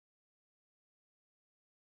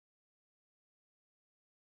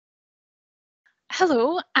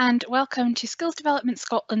Hello and welcome to Skills Development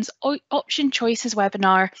Scotland's Option Choices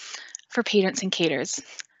webinar for parents and carers.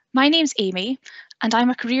 My name's Amy and I'm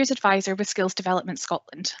a careers advisor with Skills Development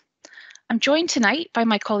Scotland. I'm joined tonight by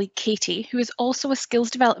my colleague Katy, who is also a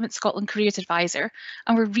Skills Development Scotland careers advisor,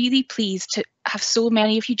 and we're really pleased to have so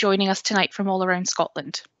many of you joining us tonight from all around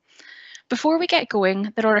Scotland. Before we get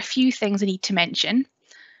going, there are a few things I need to mention.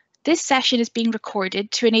 This session is being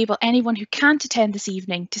recorded to enable anyone who can't attend this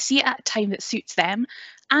evening to see it at a time that suits them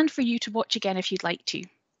and for you to watch again if you'd like to.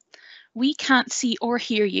 We can't see or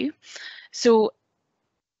hear you, so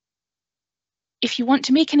if you want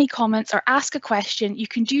to make any comments or ask a question, you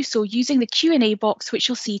can do so using the Q&A box which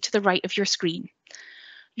you'll see to the right of your screen.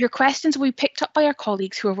 Your questions will be picked up by our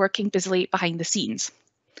colleagues who are working busily behind the scenes.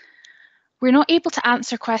 We're not able to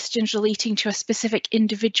answer questions relating to a specific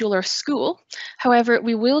individual or school. However,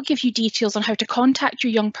 we will give you details on how to contact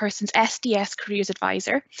your young person's SDS careers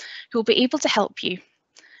advisor, who will be able to help you.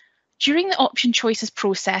 During the option choices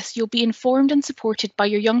process, you'll be informed and supported by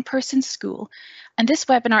your young person's school, and this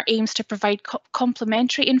webinar aims to provide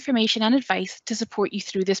complementary information and advice to support you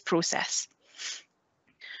through this process.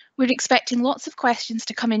 We're expecting lots of questions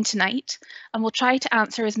to come in tonight, and we'll try to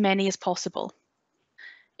answer as many as possible.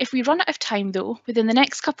 If we run out of time though, within the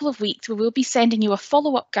next couple of weeks, we will be sending you a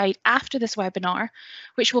follow-up guide after this webinar,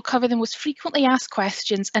 which will cover the most frequently asked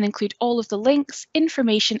questions and include all of the links,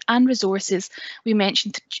 information and resources we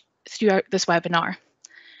mentioned throughout this webinar.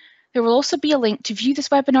 There will also be a link to view this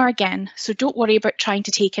webinar again, so don't worry about trying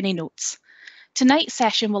to take any notes. Tonight's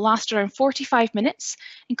session will last around 45 minutes,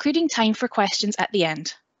 including time for questions at the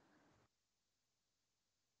end.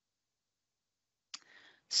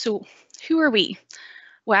 So, who are we?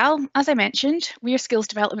 Well, as I mentioned, we are Skills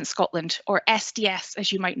Development Scotland, or SDS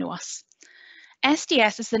as you might know us.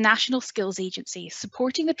 SDS is the national skills agency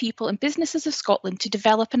supporting the people and businesses of Scotland to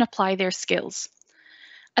develop and apply their skills.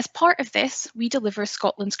 As part of this, we deliver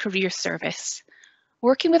Scotland's career service.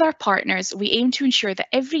 Working with our partners, we aim to ensure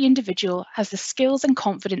that every individual has the skills and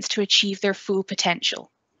confidence to achieve their full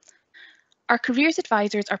potential. Our careers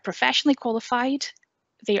advisors are professionally qualified.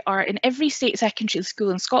 They are in every state secondary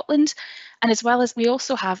school in Scotland, and as well as we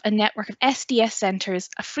also have a network of SDS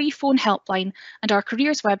centres, a free phone helpline and our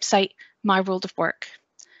careers website, My World of Work.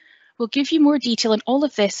 We'll give you more detail on all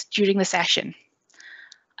of this during the session.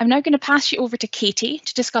 I'm now going to pass you over to Katy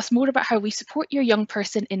to discuss more about how we support your young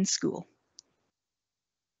person in school.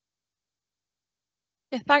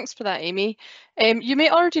 Yeah, thanks for that, Amy. You may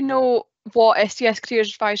already know what SDS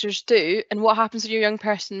Careers Advisors do and what happens when your young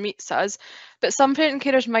person meets us, but some parent and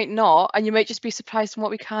carers might not, and you might just be surprised in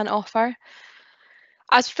what we can offer.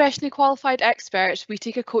 As professionally qualified experts, we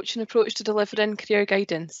take a coaching approach to delivering career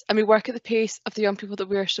guidance, and we work at the pace of the young people that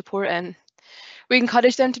we are supporting. We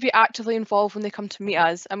encourage them to be actively involved when they come to meet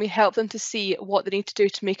us, and we help them to see what they need to do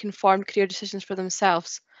to make informed career decisions for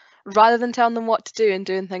themselves, rather than telling them what to do and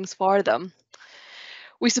doing things for them.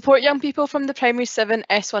 We support young people from the primary 7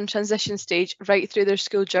 S1 transition stage right through their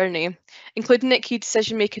school journey, including at key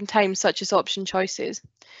decision-making times such as option choices.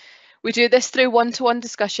 We do this through one-to-one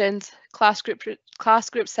discussions, class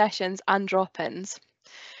group sessions and drop-ins.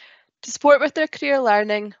 To support with their career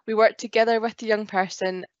learning, we work together with the young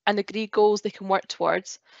person and agree goals they can work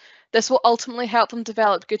towards. This will ultimately help them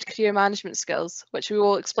develop good career management skills, which we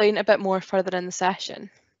will explain a bit more further in the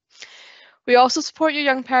session. We also support your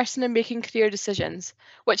young person in making career decisions,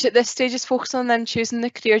 which at this stage is focused on them choosing the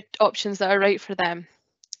career options that are right for them.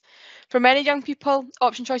 For many young people,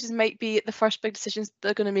 option choices might be the first big decisions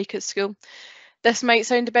they're going to make at school. This might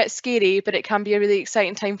sound a bit scary, but it can be a really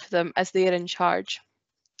exciting time for them as they are in charge.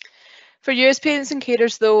 For you as parents and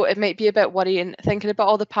carers though, it might be a bit worrying thinking about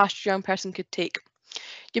all the paths your young person could take.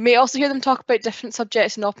 You may also hear them talk about different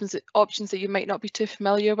subjects and options that you might not be too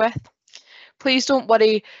familiar with. Please don't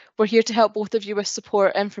worry, we're here to help both of you with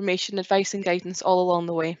support, information, advice and guidance all along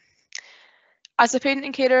the way. As a parent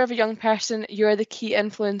and carer of a young person, you are the key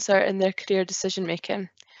influencer in their career decision making.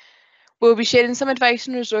 We'll be sharing some advice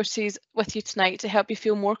and resources with you tonight to help you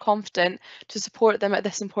feel more confident to support them at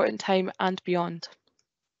this important time and beyond.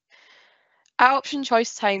 At option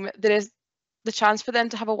choice time, there is the chance for them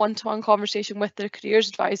to have a one-to-one conversation with their careers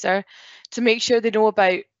advisor to make sure they know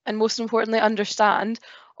about and most importantly understand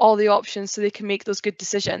all the options so they can make those good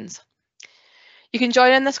decisions. You can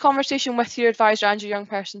join in this conversation with your advisor and your young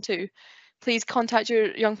person too. Please contact your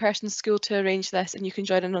young person's school to arrange this and you can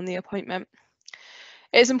join in on the appointment.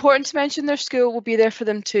 It is important to mention their school will be there for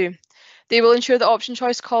them too. They will ensure that option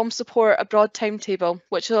choice columns support a broad timetable,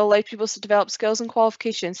 which will allow pupils to develop skills and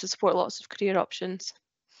qualifications to support lots of career options.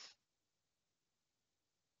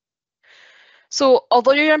 So,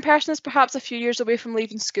 although your young person is perhaps a few years away from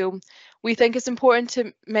leaving school, we think it's important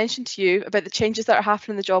to mention to you about the changes that are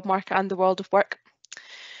happening in the job market and the world of work.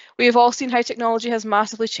 We have all seen how technology has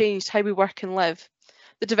massively changed how we work and live.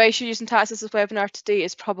 The device you're using to access this webinar today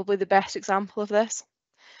is probably the best example of this.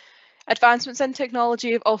 Advancements in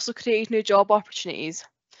technology have also created new job opportunities.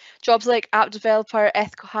 Jobs like app developer,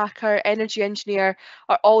 ethical hacker, energy engineer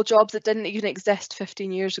are all jobs that didn't even exist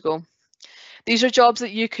 15 years ago. These are jobs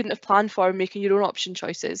that you couldn't have planned for making your own option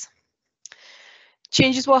choices.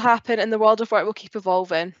 Changes will happen and the world of work will keep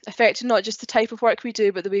evolving, affecting not just the type of work we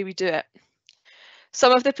do, but the way we do it.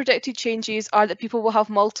 Some of the predicted changes are that people will have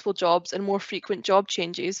multiple jobs and more frequent job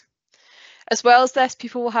changes. As well as this,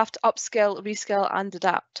 people will have to upskill, reskill and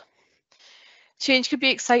adapt. Change could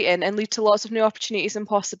be exciting and lead to lots of new opportunities and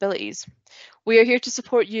possibilities. We are here to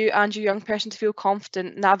support you and your young person to feel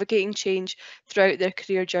confident navigating change throughout their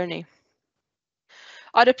career journey.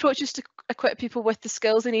 Our approach is to equip people with the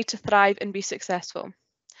skills they need to thrive and be successful.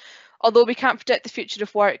 Although we can't predict the future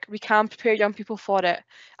of work, we can prepare young people for it,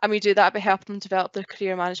 and we do that by helping them develop their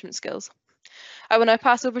career management skills. I will now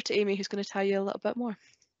pass over to Amy, who's going to tell you a little bit more.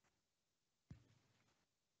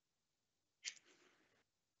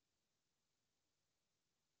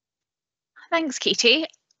 Thanks, Katie.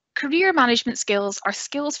 Career management skills are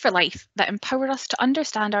skills for life that empower us to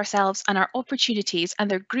understand ourselves and our opportunities,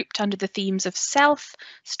 and they're grouped under the themes of self,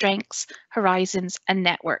 strengths, horizons, and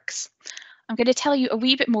networks. I'm going to tell you a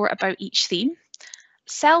wee bit more about each theme.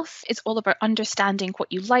 Self is all about understanding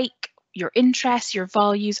what you like, your interests, your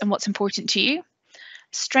values, and what's important to you.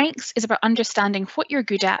 Strengths is about understanding what you're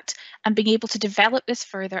good at and being able to develop this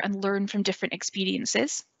further and learn from different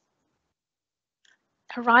experiences.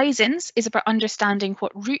 Horizons is about understanding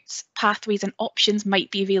what routes, pathways, and options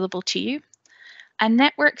might be available to you. And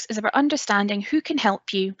networks is about understanding who can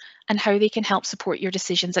help you and how they can help support your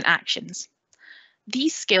decisions and actions.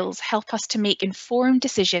 These skills help us to make informed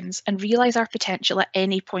decisions and realise our potential at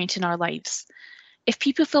any point in our lives. If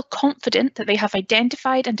people feel confident that they have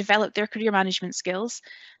identified and developed their career management skills,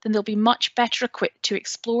 then they'll be much better equipped to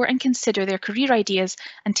explore and consider their career ideas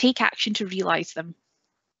and take action to realise them.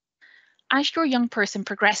 As your young person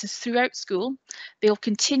progresses throughout school, they'll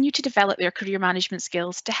continue to develop their career management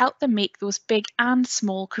skills to help them make those big and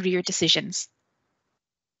small career decisions.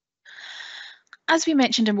 As we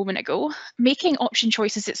mentioned a moment ago, making option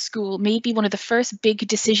choices at school may be one of the first big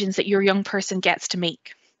decisions that your young person gets to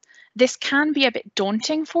make. This can be a bit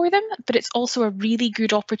daunting for them, but it's also a really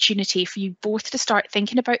good opportunity for you both to start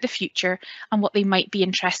thinking about the future and what they might be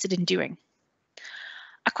interested in doing.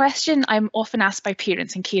 A question I'm often asked by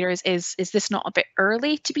parents and carers is this not a bit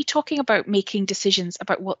early to be talking about making decisions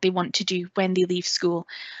about what they want to do when they leave school?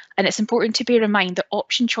 And it's important to bear in mind that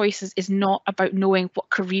option choices is not about knowing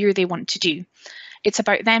what career they want to do. It's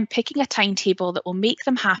about them picking a timetable that will make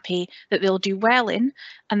them happy, that they'll do well in,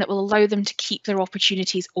 and that will allow them to keep their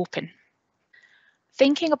opportunities open.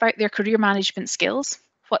 Thinking about their career management skills,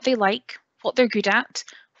 what they like, what they're good at,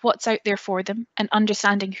 what's out there for them, and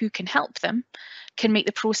understanding who can help them can make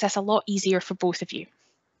the process a lot easier for both of you.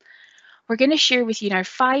 We're going to share with you now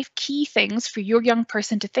 5 key things for your young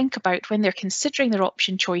person to think about when they're considering their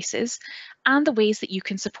option choices and the ways that you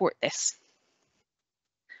can support this.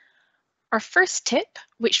 Our first tip,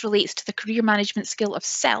 which relates to the career management skill of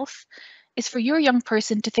self, is for your young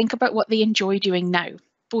person to think about what they enjoy doing now,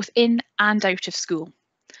 both in and out of school.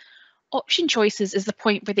 Option choices is the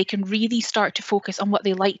point where they can really start to focus on what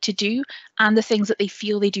they like to do and the things that they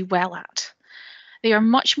feel they do well at. They are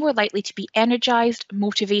much more likely to be energised,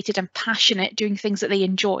 motivated and passionate doing things that they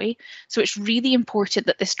enjoy, so it's really important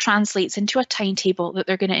that this translates into a timetable that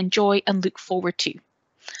they're going to enjoy and look forward to.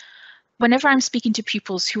 Whenever I'm speaking to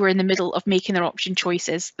pupils who are in the middle of making their option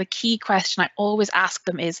choices, the key question I always ask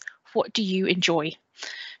them is, what do you enjoy?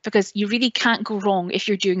 Because you really can't go wrong if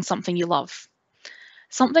you're doing something you love.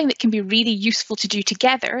 Something that can be really useful to do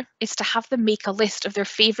together is to have them make a list of their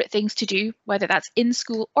favourite things to do, whether that's in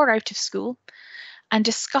school or out of school, and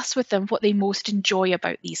discuss with them what they most enjoy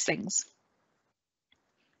about these things.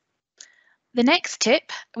 The next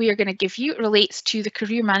tip we are going to give you relates to the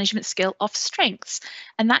career management skill of strengths,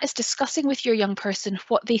 and that is discussing with your young person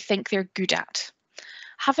what they think they're good at.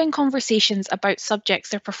 Having conversations about subjects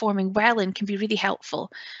they're performing well in can be really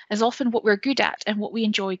helpful, as often what we're good at and what we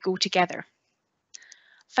enjoy go together.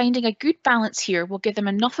 Finding a good balance here will give them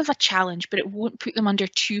enough of a challenge, but it won't put them under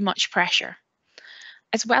too much pressure.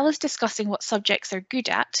 As well as discussing what subjects they're good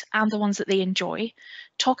at and the ones that they enjoy,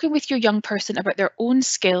 talking with your young person about their own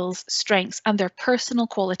skills, strengths and their personal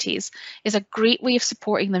qualities is a great way of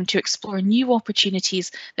supporting them to explore new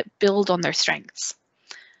opportunities that build on their strengths.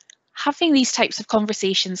 Having these types of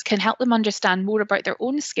conversations can help them understand more about their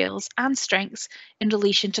own skills and strengths in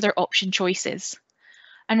relation to their option choices.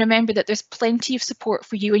 And remember that there's plenty of support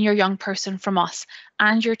for you and your young person from us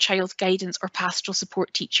and your child's guidance or pastoral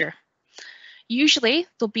support teacher. Usually,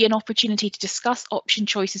 there'll be an opportunity to discuss option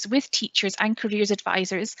choices with teachers and careers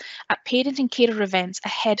advisors at parent and carer events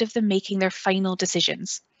ahead of them making their final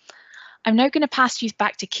decisions. I'm now going to pass you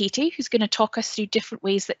back to Katy, who's going to talk us through different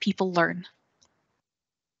ways that people learn.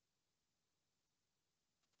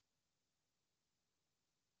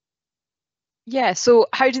 Yeah, so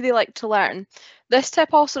how do they like to learn? This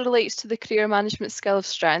tip also relates to the career management skill of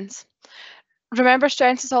strengths. Remember,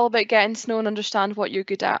 strengths is all about getting to know and understand what you're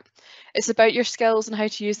good at. It's about your skills and how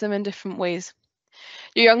to use them in different ways.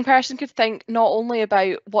 Your young person could think not only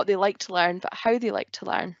about what they like to learn, but how they like to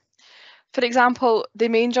learn. For example, they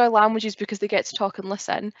may enjoy languages because they get to talk and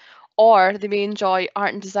listen, or they may enjoy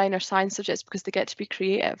art and design or science subjects because they get to be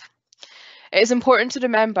creative. It is important to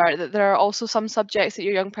remember that there are also some subjects that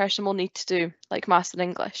your young person will need to do, like maths and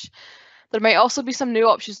English. There might also be some new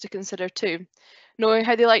options to consider too. Knowing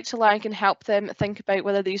how they like to learn can help them think about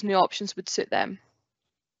whether these new options would suit them.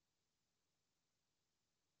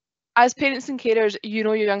 As parents and carers, you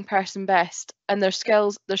know your young person best and their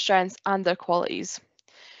skills, their strengths, and their qualities.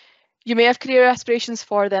 You may have career aspirations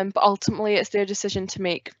for them, but ultimately it's their decision to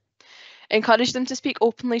make. Encourage them to speak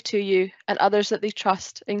openly to you and others that they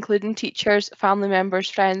trust, including teachers, family members,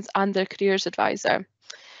 friends, and their careers advisor.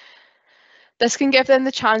 This can give them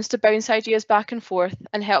the chance to bounce ideas back and forth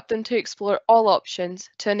and help them to explore all options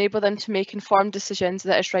to enable them to make informed decisions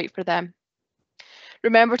that is right for them.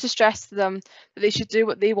 Remember to stress to them that they should do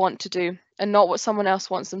what they want to do and not what someone else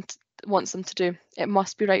wants them to do. It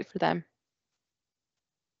must be right for them.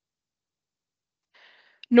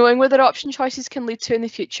 Knowing where their option choices can lead to in the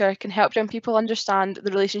future can help young people understand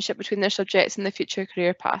the relationship between their subjects and the future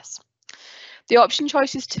career paths. The option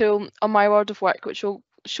choices tool on My World of Work, which we'll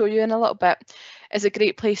show you in a little bit, is a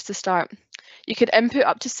great place to start. You could input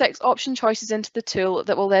up to 6 option choices into the tool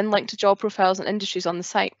that will then link to job profiles and industries on the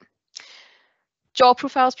site. Job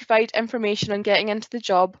profiles provide information on getting into the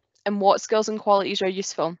job and what skills and qualities are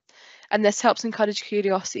useful, and this helps encourage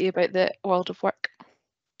curiosity about the world of work.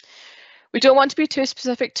 We don't want to be too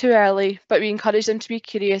specific too early, but we encourage them to be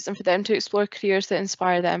curious and for them to explore careers that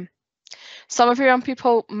inspire them. Some of your young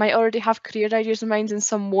people might already have career ideas in mind and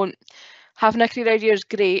some won't. Having a career idea is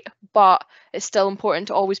great, but it's still important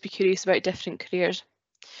to always be curious about different careers.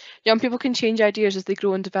 Young people can change ideas as they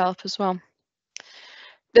grow and develop as well.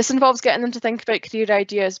 This involves getting them to think about career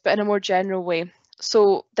ideas, but in a more general way.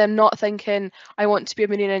 So them not thinking, I want to be a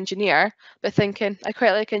marine engineer, but thinking, I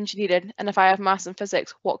quite like engineering, and if I have maths and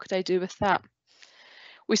physics, what could I do with that?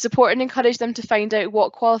 We support and encourage them to find out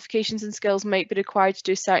what qualifications and skills might be required to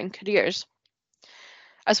do certain careers,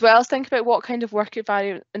 as well as think about what kind of work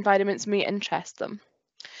environments may interest them.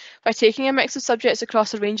 By taking a mix of subjects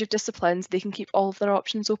across a range of disciplines, they can keep all of their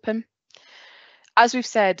options open. As we've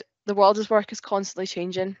said, the world of work is constantly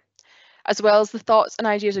changing, as well as the thoughts and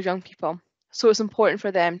ideas of young people, so it's important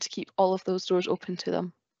for them to keep all of those doors open to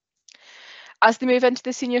them. As they move into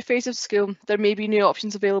the senior phase of school, there may be new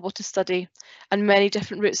options available to study and many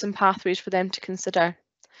different routes and pathways for them to consider.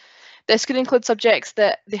 This could include subjects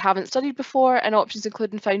that they haven't studied before and options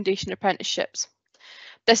including foundation apprenticeships.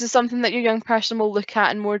 This is something that your young person will look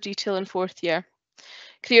at in more detail in 4th year.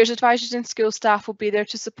 Careers advisors and school staff will be there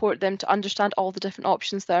to support them to understand all the different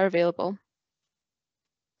options that are available.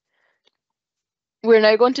 We're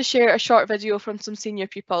now going to share a short video from some senior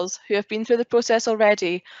pupils who have been through the process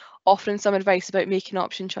already, offering some advice about making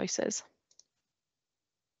option choices.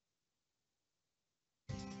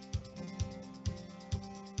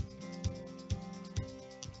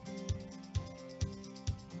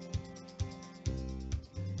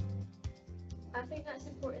 I think that's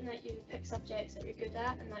important that you pick subjects that you're good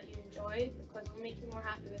at and that you enjoy because it'll make you more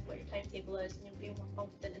happy with what your timetable is and you'll feel more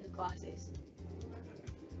confident in the classes.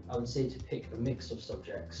 I would say to pick a mix of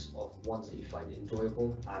subjects, of ones that you find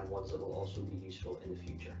enjoyable and ones that will also be useful in the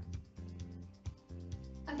future.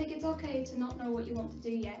 I think it's okay to not know what you want to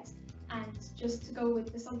do yet and just to go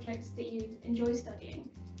with the subjects that you enjoy studying,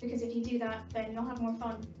 because if you do that then you'll have more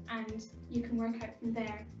fun and you can work out from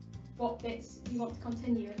there what bits you want to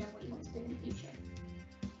continue and then what you want to do in the future.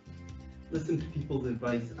 Listen to people's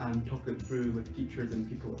advice and talk it through with teachers and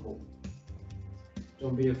people at home.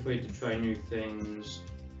 Don't be afraid to try new things,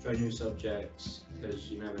 try new subjects, because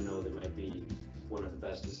you never know, they might be one of the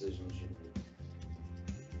best decisions you make.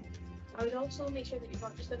 I would also make sure that you're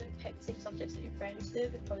not just going to pick the same subjects that your friends do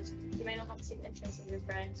because you might not have the same interests as your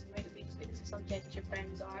friends, you might be just because of subjects your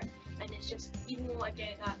friends are. And it's just, even though I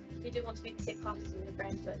get that you do want to be in the same classes with your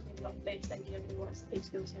friends, but it's maybe not the best idea if you want to take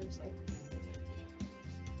school seriously.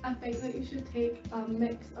 I think that you should take a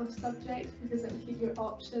mix of subjects because it will keep your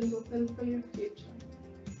options open for your future.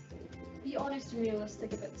 Be honest and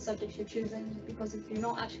realistic about the subjects you're choosing, because if you're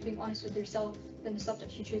not actually being honest with yourself, then the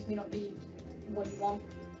subjects you choose may not be what you want.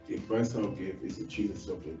 The advice I'll give is to choose a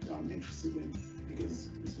subject that I'm interested in, because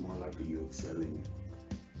it's more likely you'll excel in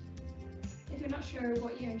it. If you're not sure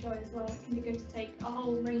what you enjoy as well, it can be good to take a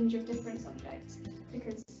whole range of different subjects,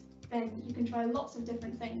 because then you can try lots of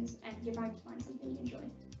different things and you're bound to find something you enjoy.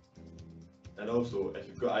 And also, if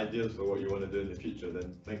you've got ideas for what you want to do in the future,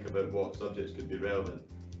 then think about what subjects could be relevant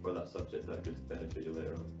for that subject that could benefit you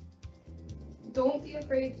later on. Don't be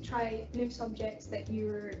afraid to try new subjects that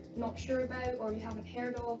you're not sure about or you haven't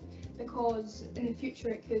heard of, because in the future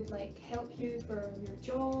it could like help you for your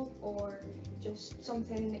job or just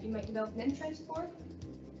something that you might develop an interest for.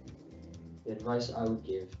 The advice I would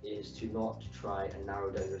give is to not try and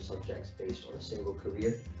narrow down your subjects based on a single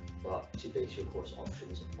career, but to base your course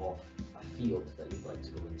options off a field that you'd like to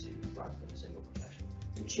go into rather than a single profession.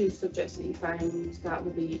 Choose subjects that you find that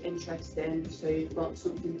will be interesting, so you've got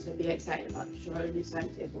something to be excited about to draw on your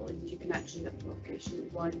timetable, and you can actually get the qualification you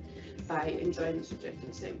want by enjoying the subject at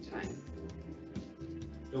the same time.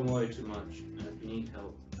 Don't worry too much, and if you need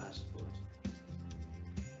help, ask for it.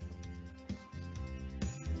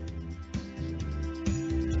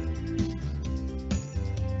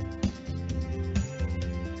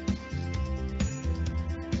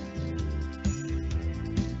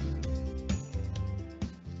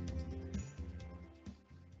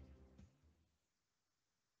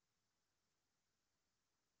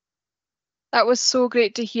 That was so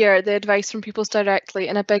great to hear the advice from pupils directly,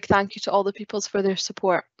 and a big thank you to all the pupils for their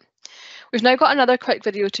support. We've now got another quick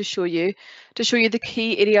video to show you the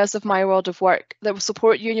key areas of My World of Work that will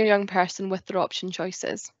support you and your young person with their option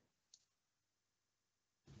choices.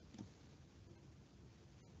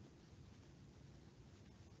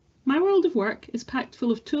 My World of Work is packed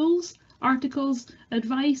full of tools, articles,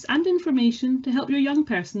 advice and information to help your young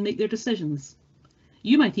person make their decisions.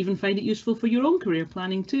 You might even find it useful for your own career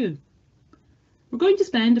planning too. We're going to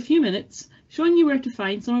spend a few minutes showing you where to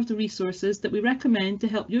find some of the resources that we recommend to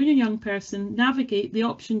help you and your young person navigate the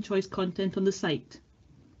option choice content on the site.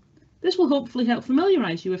 This will hopefully help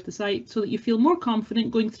familiarise you with the site so that you feel more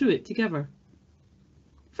confident going through it together.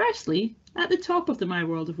 Firstly, at the top of the My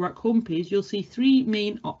World of Work homepage, you'll see three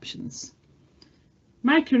main options.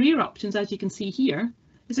 My Career Options, as you can see here,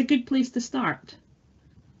 is a good place to start.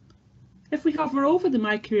 If we hover over the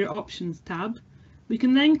My Career Options tab, we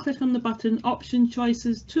can then click on the button Option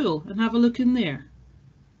Choices Tool and have a look in there.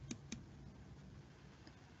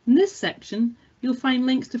 In this section, you'll find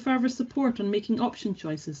links to further support on making option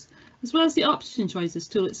choices, as well as the Option Choices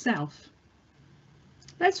tool itself.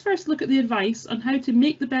 Let's first look at the advice on how to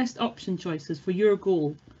make the best option choices for your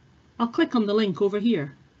goal. I'll click on the link over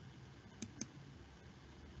here.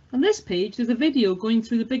 On this page, there's a video going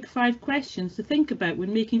through the big 5 questions to think about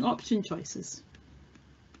when making option choices.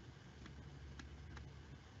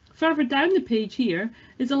 Further down the page here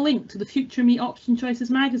is a link to the Future Me Option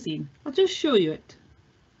Choices magazine. I'll just show you it.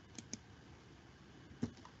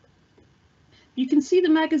 You can see the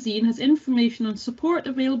magazine has information on support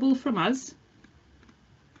available from us,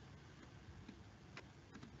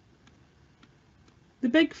 the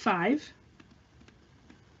big 5,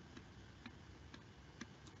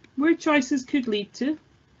 where choices could lead to,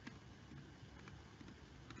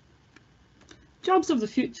 jobs of the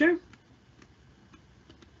future,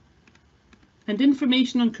 and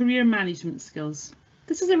information on career management skills.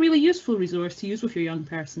 This is a really useful resource to use with your young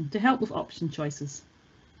person to help with option choices.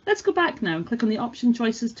 Let's go back now and click on the Option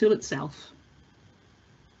Choices tool itself.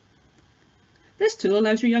 This tool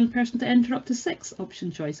allows your young person to enter up to 6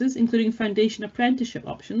 option choices, including foundation apprenticeship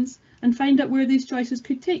options, and find out where these choices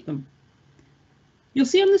could take them. You'll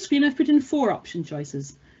see on the screen I've put in 4 option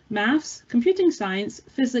choices: Maths, Computing Science,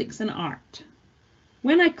 Physics and Art.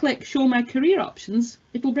 When I click Show My Career Options,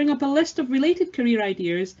 it will bring up a list of related career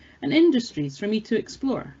ideas and industries for me to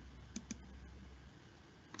explore.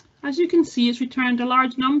 As you can see, it's returned a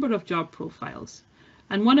large number of job profiles,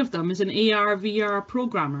 and one of them is an AR/VR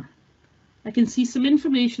programmer. I can see some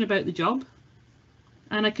information about the job,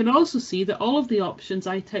 and I can also see that all of the options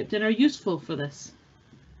I typed in are useful for this.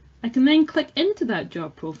 I can then click into that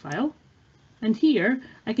job profile, and here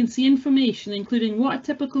I can see information including what a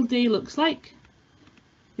typical day looks like,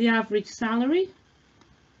 the average salary,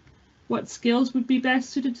 what skills would be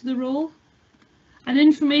best suited to the role, and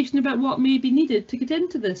information about what may be needed to get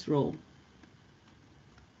into this role.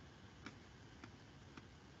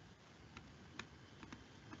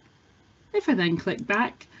 If I then click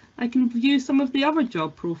back, I can view some of the other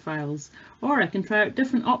job profiles, or I can try out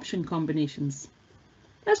different option combinations.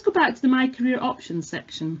 Let's go back to the My Career Options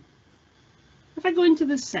section. If I go into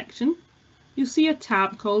this section, you'll see a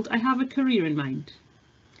tab called I Have a Career in Mind.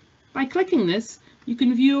 By clicking this, you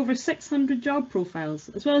can view over 600 job profiles,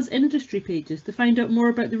 as well as industry pages to find out more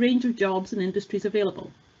about the range of jobs and industries available.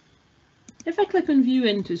 If I click on View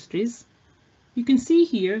Industries, you can see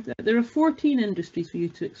here that there are 14 industries for you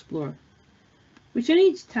to explore. Within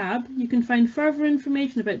each tab, you can find further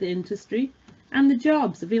information about the industry and the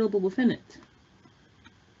jobs available within it.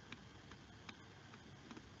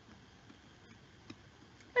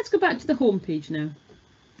 Let's go back to the home page now.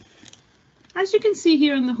 As you can see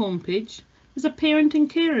here on the home page, there's a Parent and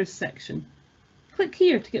Carers section. Click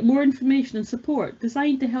here to get more information and support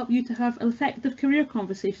designed to help you to have effective career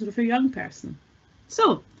conversations with your young person.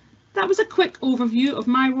 So, that was a quick overview of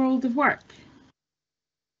my world of work.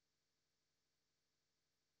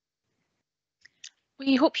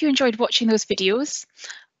 We hope you enjoyed watching those videos.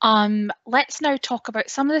 Let's now talk about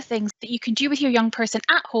some of the things that you can do with your young person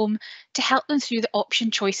at home to help them through the option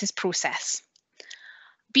choices process.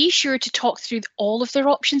 Be sure to talk through all of their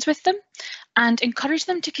options with them and encourage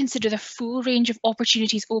them to consider the full range of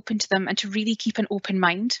opportunities open to them and to really keep an open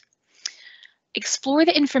mind. Explore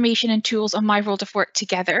the information and tools on My World of Work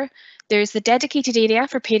together. There's the dedicated area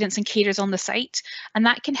for parents and carers on the site, and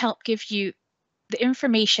that can help give you the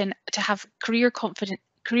information to have career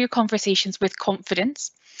conversations with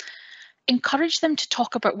confidence. Encourage them to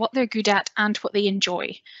talk about what they're good at and what they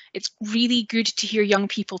enjoy. It's really good to hear young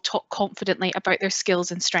people talk confidently about their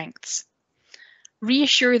skills and strengths.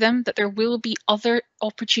 Reassure them that there will be other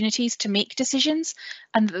opportunities to make decisions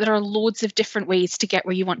and that there are loads of different ways to get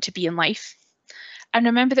where you want to be in life. And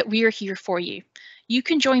remember that we are here for you. You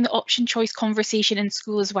can join the option choice conversation in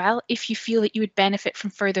school as well if you feel that you would benefit from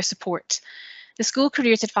further support. The School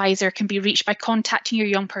Careers Advisor can be reached by contacting your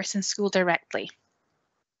young person's school directly.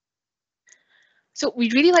 So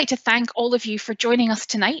we'd really like to thank all of you for joining us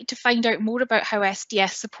tonight to find out more about how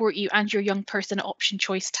SDS support you and your young person at option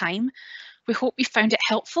choice time. We hope you found it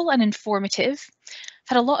helpful and informative.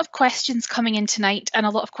 I've had a lot of questions coming in tonight and a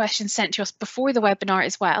lot of questions sent to us before the webinar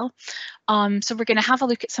as well. So we're going to have a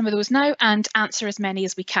look at some of those now and answer as many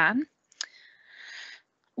as we can.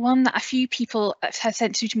 One that a few people have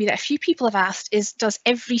sent through to me that a few people have asked is, does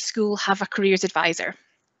every school have a careers advisor?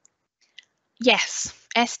 Yes,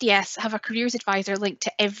 SDS have a careers advisor linked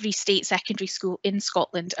to every state secondary school in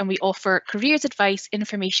Scotland, and we offer careers advice,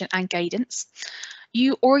 information and guidance.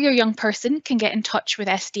 You or your young person can get in touch with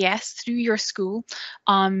SDS through your school,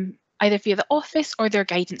 either via the office or their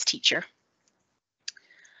guidance teacher.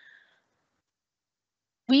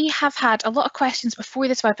 We have had a lot of questions before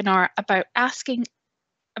this webinar about asking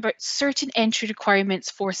about certain entry requirements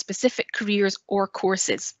for specific careers or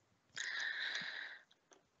courses.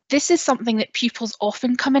 This is something that pupils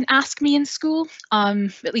often come and ask me in school.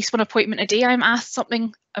 At least one appointment a day, I'm asked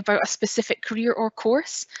something about a specific career or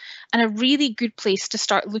course. And a really good place to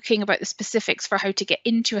start looking about the specifics for how to get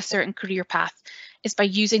into a certain career path is by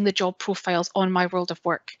using the job profiles on My World of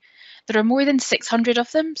Work. There are more than 600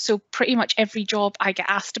 of them, so pretty much every job I get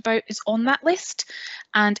asked about is on that list.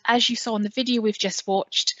 And as you saw in the video we've just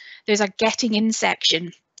watched, there's a Getting In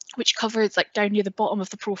section, which covers, like down near the bottom of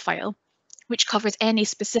the profile, which covers any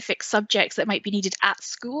specific subjects that might be needed at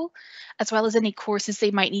school, as well as any courses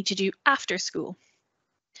they might need to do after school.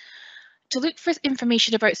 To look for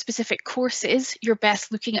information about specific courses, you're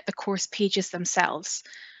best looking at the course pages themselves.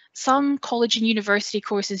 Some college and university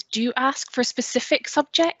courses do ask for specific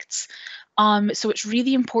subjects, so it's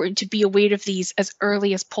really important to be aware of these as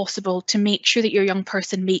early as possible to make sure that your young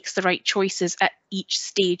person makes the right choices at each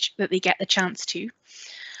stage that they get the chance to.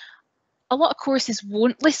 A lot of courses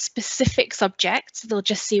won't list specific subjects, they'll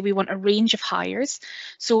just say we want a range of hires.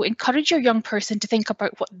 So encourage your young person to think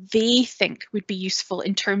about what they think would be useful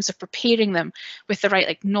in terms of preparing them with the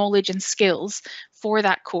right knowledge and skills for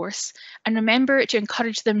that course. And remember to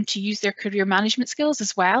encourage them to use their career management skills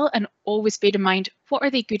as well, and always bear in mind what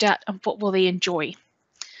are they good at and what will they enjoy.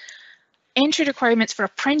 Entry requirements for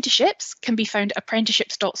apprenticeships can be found at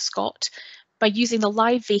apprenticeships.scot by using the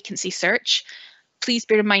live vacancy search. Please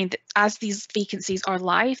bear in mind that as these vacancies are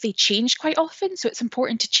live, they change quite often, so it's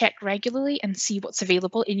important to check regularly and see what's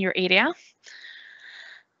available in your area.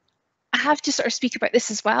 I have to sort of speak about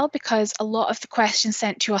this as well because a lot of the questions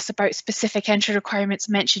sent to us about specific entry requirements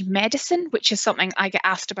mentioned medicine, which is something I get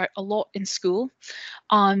asked about a lot in school.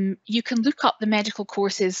 You can look up the medical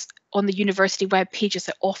courses on the university web pages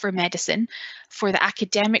that offer medicine for the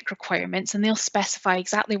academic requirements, and they'll specify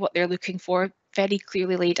exactly what they're looking for, very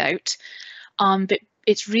clearly laid out. But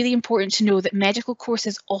it's really important to know that medical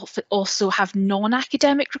courses also have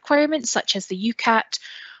non-academic requirements such as the UCAT,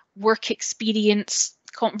 work experience,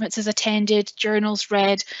 conferences attended, journals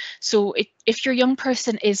read. So if your young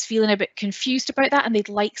person is feeling a bit confused about that and they'd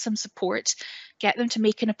like some support, get them to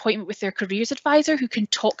make an appointment with their careers advisor who can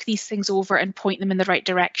talk these things over and point them in the right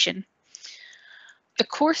direction. The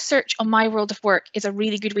course search on My World of Work is a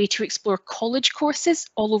really good way to explore college courses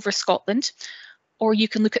all over Scotland, or you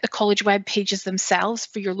can look at the college web pages themselves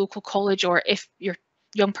for your local college, or if your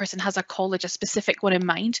young person has a college, a specific one in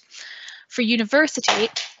mind. For university,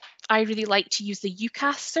 I really like to use the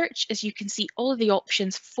UCAS search, as you can see all of the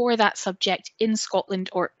options for that subject in Scotland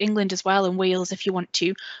or England as well, and Wales if you want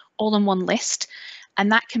to, all in one list.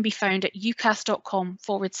 And that can be found at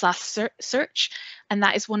ucas.com/search. And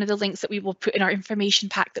that is one of the links that we will put in our information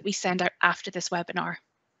pack that we send out after this webinar.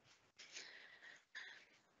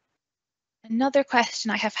 Another question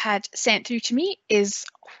I have had sent through to me is,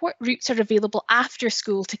 what routes are available after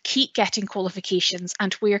school to keep getting qualifications,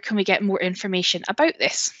 and where can we get more information about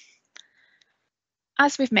this?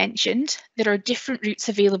 As we've mentioned, there are different routes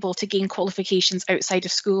available to gain qualifications outside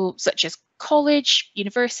of school, such as college,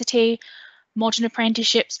 university, modern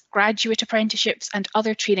apprenticeships, graduate apprenticeships, and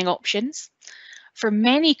other training options. For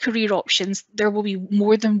many career options, there will be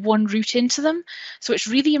more than one route into them, so it's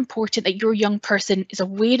really important that your young person is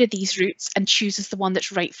aware of these routes and chooses the one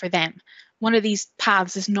that's right for them. One of these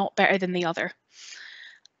paths is not better than the other.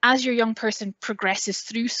 As your young person progresses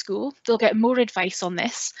through school, they'll get more advice on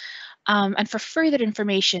this. And for further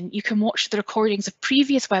information, you can watch the recordings of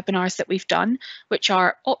previous webinars that we've done, which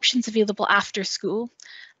are options available after school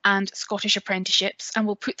and Scottish apprenticeships, and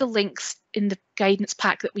we'll put the links in the guidance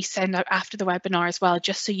pack that we send out after the webinar as well,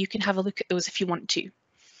 just so you can have a look at those if you want to.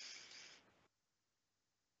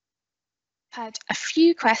 Had a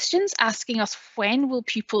few questions asking us, when will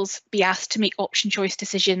pupils be asked to make option choice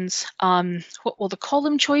decisions? What will the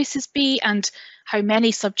column choices be, and how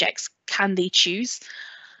many subjects can they choose?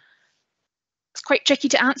 It's quite tricky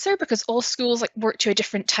to answer because all schools work to a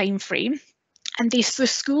different time frame. And the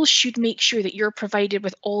schools should make sure that you're provided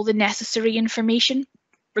with all the necessary information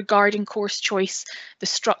regarding course choice, the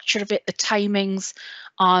structure of it, the timings,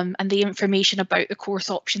 and the information about the course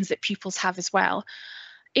options that pupils have as well.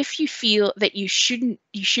 If you feel that you should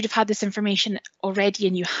have had this information already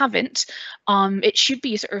and you haven't, it should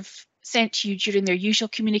be sort of sent to you during their usual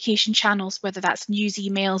communication channels, whether that's news,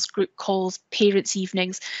 emails, group calls, parents'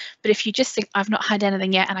 evenings. But if you just think, I've not had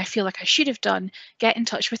anything yet and I feel like I should have done, get in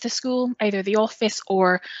touch with the school, either the office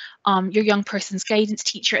or your young person's guidance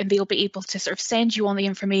teacher, and they'll be able to sort of send you on the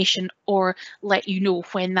information or let you know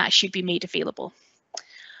when that should be made available.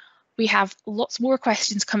 We have lots more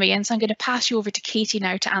questions coming in, so I'm going to pass you over to Katie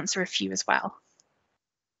now to answer a few as well.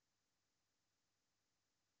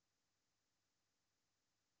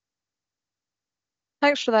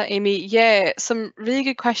 Thanks for that, Amy. Yeah, some really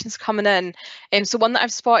good questions coming in. So one that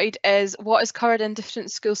I've spotted is, what is covered in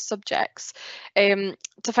different school subjects? To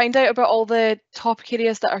find out about all the topic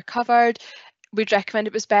areas that are covered, we'd recommend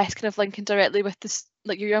it was best kind of linking directly with this,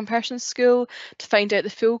 like your young person's school, to find out the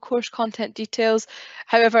full course content details.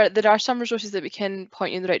 However, there are some resources that we can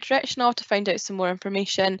point you in the right direction of to find out some more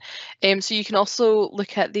information. So you can also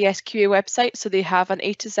look at the SQA website. So they have an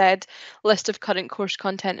A to Z list of current course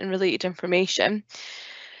content and related information.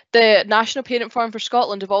 The National Parent Forum for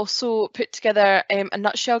Scotland have also put together a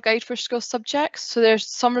nutshell guide for school subjects. So there's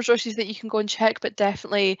some resources that you can go and check, but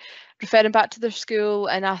definitely referring back to their school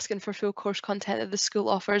and asking for full course content that the school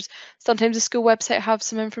offers. Sometimes the school website have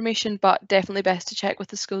some information, but definitely best to check with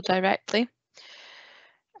the school directly.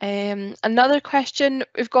 Another question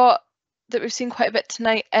we've got that we've seen quite a bit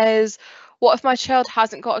tonight is, what if my child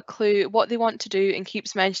hasn't got a clue what they want to do and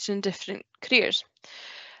keeps mentioning different careers?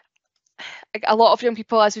 A lot of young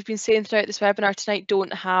people, as we've been saying throughout this webinar tonight,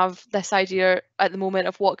 don't have this idea at the moment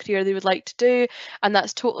of what career they would like to do, and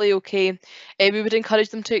that's totally okay. We would encourage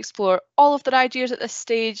them to explore all of their ideas at this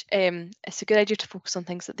stage. It's a good idea to focus on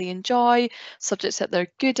things that they enjoy, subjects that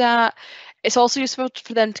they're good at. It's also useful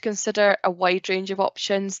for them to consider a wide range of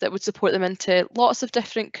options that would support them into lots of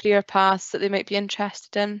different career paths that they might be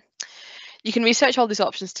interested in. You can research all these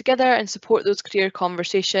options together and support those career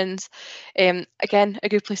conversations. Again, a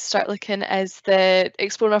good place to start looking is the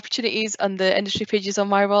exploring opportunities on the industry pages on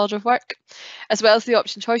My World of Work, as well as the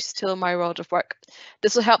option choices tool on My World of Work.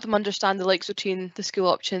 This will help them understand the links between the school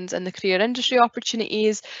options and the career industry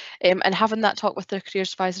opportunities, and having that talk with their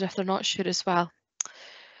careers advisor if they're not sure as well.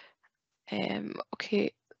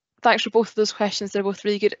 Okay. Thanks for both of those questions. They're both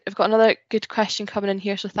really good. I've got another good question coming in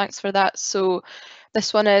here, so thanks for that. So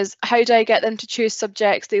this one is, how do I get them to choose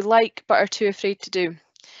subjects they like but are too afraid to do?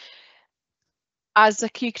 as a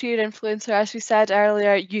key career influencer, as we said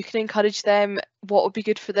earlier, you can encourage them what would be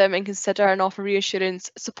good for them and consider and offer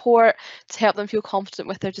reassurance, support to help them feel confident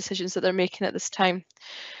with their decisions that they're making at this time.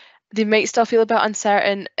 They might still feel a bit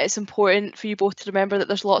uncertain. It's important for you both to remember that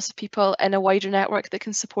there's lots of people in a wider network that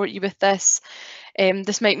can support you with this.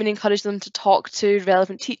 This might mean encourage them to talk to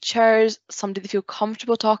relevant teachers, somebody they feel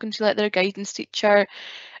comfortable talking to, like their guidance teacher.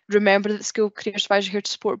 Remember that the school careers advisor are here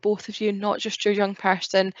to support both of you, not just your young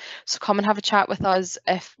person. So come and have a chat with us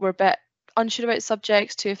if we're a bit unsure about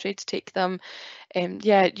subjects, too afraid to take them.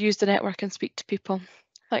 Yeah, use the network and speak to people.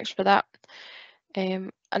 Thanks for that.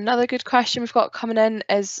 Another good question we've got coming in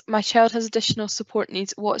is, my child has additional support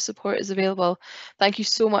needs, what support is available? Thank you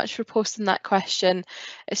so much for posting that question.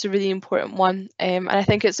 It's a really important one, and I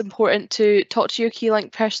think it's important to talk to your key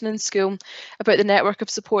link person in school about the network of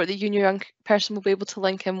support that you and your young person will be able to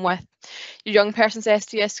link in with. Your young person's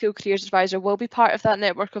SDS School Careers Advisor will be part of that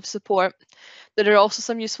network of support. There are also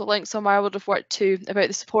some useful links on my world of work too about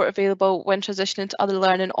the support available when transitioning to other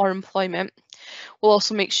learning or employment. We'll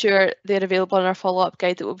also make sure they're available in our follow-up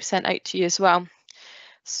guide that will be sent out to you as well.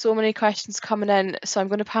 So many questions coming in, so I'm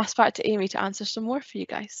going to pass back to Amy to answer some more for you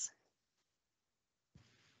guys.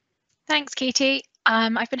 Thanks, Katie.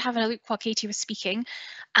 I've been having a look while Katie was speaking,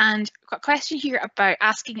 and I've got a question here about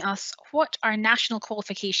asking us what are national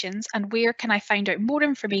qualifications and where can I find out more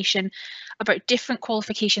information about different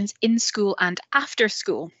qualifications in school and after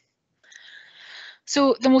school.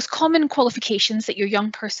 So the most common qualifications that your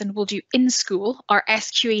young person will do in school are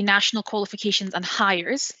SQA National Qualifications and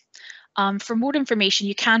Hires. For more information,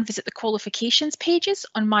 you can visit the qualifications pages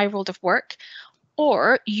on My World of Work,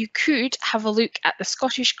 or you could have a look at the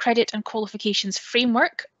Scottish Credit and Qualifications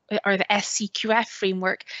Framework, or the SCQF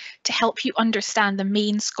framework, to help you understand the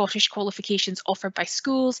main Scottish qualifications offered by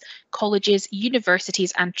schools, colleges,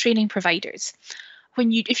 universities and training providers.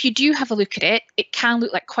 If you do have a look at it, it can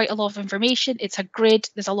look like quite a lot of information. It's a grid,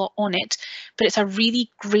 there's a lot on it, but it's a really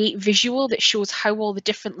great visual that shows how all the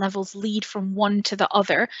different levels lead from one to the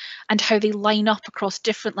other and how they line up across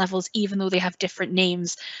different levels, even though they have different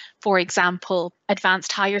names. For example,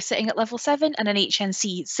 Advanced Higher sitting at level 7 and an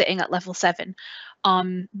HNC sitting at level 7.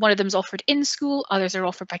 One of them is offered in school, others are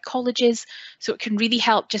offered by colleges, so it can really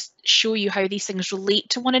help just show you how these things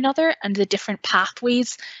relate to one another and the different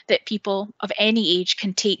pathways that people of any age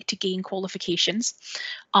can take to gain qualifications.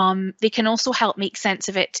 They can also help make sense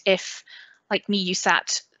of it if, like me, you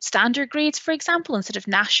sat standard grades, for example, instead of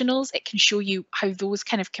nationals. It can show you how those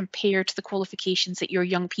kind of compare to the qualifications that your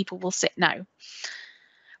young people will sit now.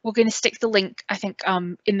 We're going to stick the link, I think,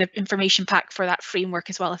 in the information pack for that framework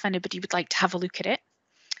as well, if anybody would like to have a look at it.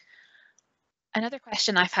 Another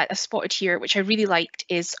question I've spotted here, which I really liked,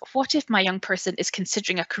 is what if my young person is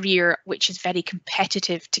considering a career which is very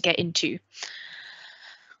competitive to get into?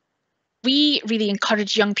 We really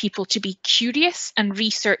encourage young people to be curious and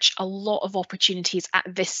research a lot of opportunities at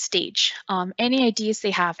this stage. Any ideas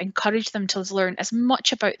they have, encourage them to learn as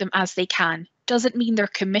much about them as they can. Doesn't mean they're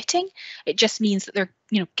committing, it just means that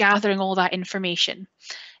they're gathering all that information.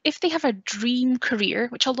 If they have a dream career,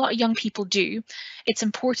 which a lot of young people do, it's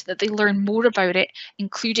important that they learn more about it,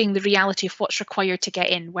 including the reality of what's required to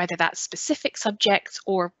get in, whether that's specific subjects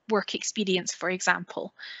or work experience, for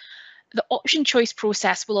example. The option choice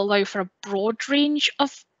process will allow for a broad range of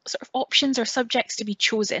sort of options or subjects to be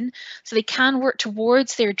chosen, so they can work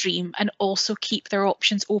towards their dream and also keep their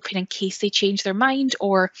options open in case they change their mind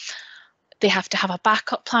or they have to have a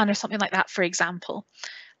backup plan or something like that, for example.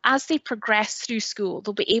 As they progress through school,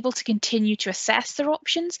 they'll be able to continue to assess their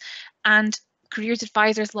options, and careers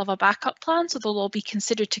advisors love a backup plan, so they'll all be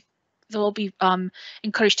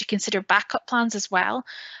encouraged to consider backup plans as well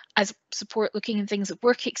as support looking in things like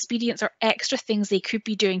work experience or extra things they could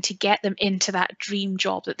be doing to get them into that dream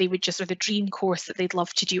job that they would just, or the dream course that they'd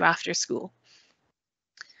love to do after school.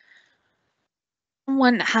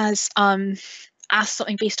 Someone has asked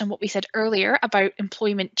something based on what we said earlier about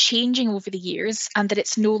employment changing over the years and that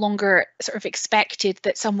it's no longer sort of expected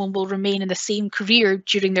that someone will remain in the same career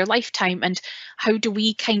during their lifetime, and how do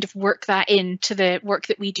we kind of work that into the work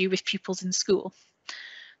that we do with pupils in school.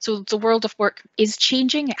 So the world of work is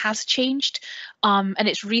changing, it has changed, and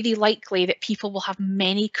it's really likely that people will have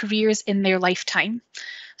many careers in their lifetime.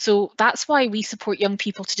 So that's why we support young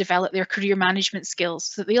people to develop their career management skills,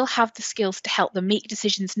 so that they'll have the skills to help them make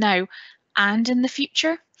decisions now and in the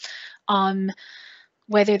future,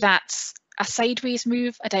 whether that's a sideways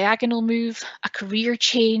move, a diagonal move, a career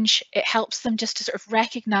change. It helps them just to sort of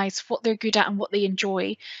recognise what they're good at and what they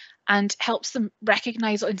enjoy, and helps them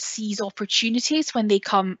recognise and seize opportunities when they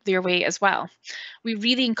come their way as well. We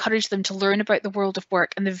really encourage them to learn about the world of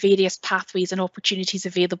work and the various pathways and opportunities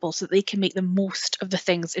available so that they can make the most of the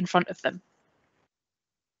things in front of them.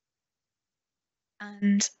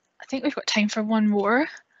 And I think we've got time for one more.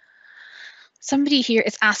 Somebody here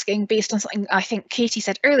is asking, based on something I think Katie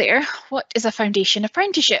said earlier, what is a foundation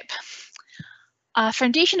apprenticeship? A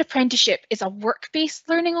foundation apprenticeship is a work-based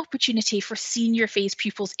learning opportunity for senior phase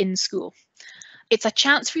pupils in school. It's a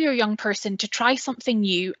chance for your young person to try something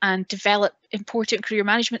new and develop important career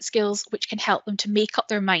management skills which can help them to make up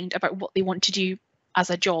their mind about what they want to do as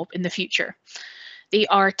a job in the future. They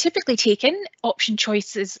are typically taken, option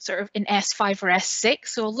choices sort of in S5 or S6,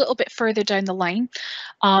 so a little bit further down the line.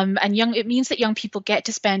 It means that young people get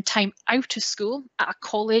to spend time out of school at a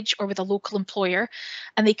college or with a local employer,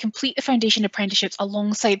 and they complete the foundation apprenticeships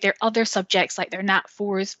alongside their other subjects like their Nat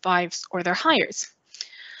 4s, 5s or their hires.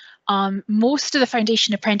 Most of the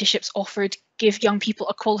foundation apprenticeships offered give young people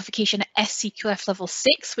a qualification at SCQF level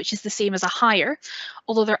 6, which is the same as a higher,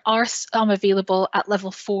 although there are some available at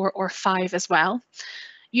level 4 or 5 as well.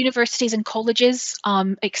 Universities and colleges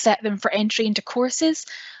accept them for entry into courses,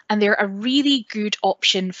 and they're a really good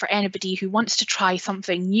option for anybody who wants to try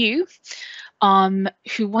something new,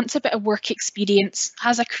 who wants a bit of work experience,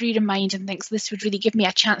 has a career in mind and thinks this would really give me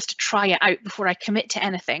a chance to try it out before I commit to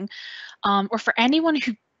anything, or for anyone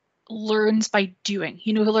who learns by doing,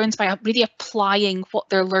 who learns by really applying what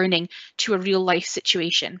they're learning to a real life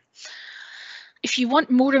situation. If you want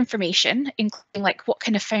more information, including like what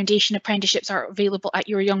kind of foundation apprenticeships are available at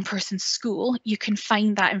your young person's school, you can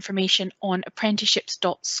find that information on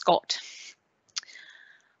apprenticeships.scot.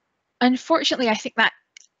 Unfortunately, I think that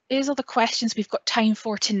is all the questions we've got time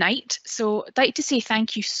for tonight. So I'd like to say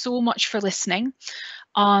thank you so much for listening.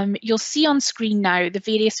 You'll see on screen now the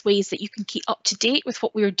various ways that you can keep up to date with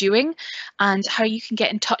what we're doing and how you can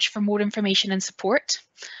get in touch for more information and support.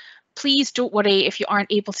 Please don't worry if you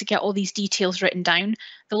aren't able to get all these details written down.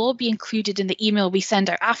 They'll all be included in the email we send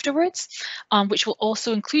out afterwards, which will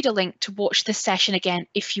also include a link to watch this session again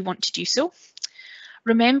if you want to do so.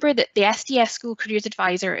 Remember that the SDS School Careers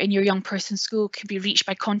Advisor in your young person's school can be reached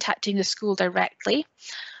by contacting the school directly.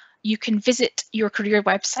 You can visit your career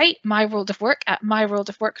website, My World of Work, at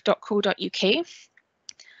myworldofwork.co.uk.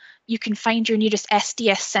 You can find your nearest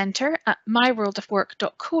SDS centre at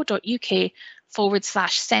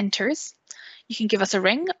myworldofwork.co.uk/centres. You can give us a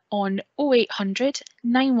ring on 0800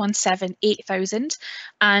 917 8000,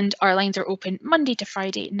 and our lines are open Monday to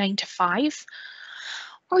Friday 9 to 5.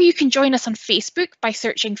 Or you can join us on Facebook by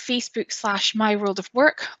searching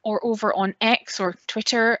Facebook/myworldofwork, or over on X or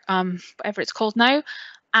Twitter, whatever it's called now,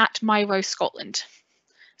 at MyWow Scotland.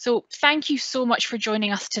 So thank you so much for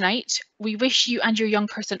joining us tonight. We wish you and your young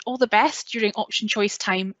person all the best during option choice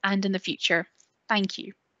time and in the future. Thank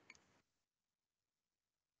you.